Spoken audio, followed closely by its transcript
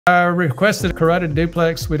I requested a carotid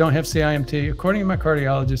duplex. We don't have CIMT. According to my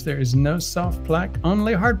cardiologist, there is no soft plaque,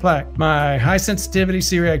 only hard plaque. My high sensitivity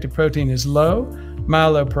C-reactive protein is low.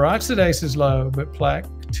 Myeloperoxidase is low, but plaque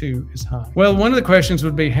 2 is high. Well, one of the questions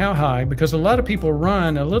would be how high, because a lot of people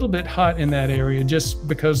run a little bit hot in that area just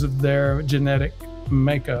because of their genetic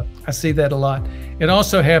makeup. I see that a lot. It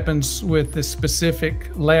also happens with the specific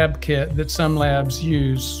lab kit that some labs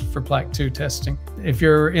use for plaque 2 testing. If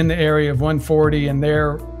you're in the area of 140 and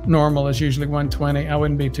their normal is usually 120, I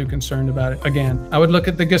wouldn't be too concerned about it. Again, I would look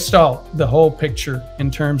at the gestalt, the whole picture in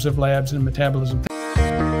terms of labs and metabolism.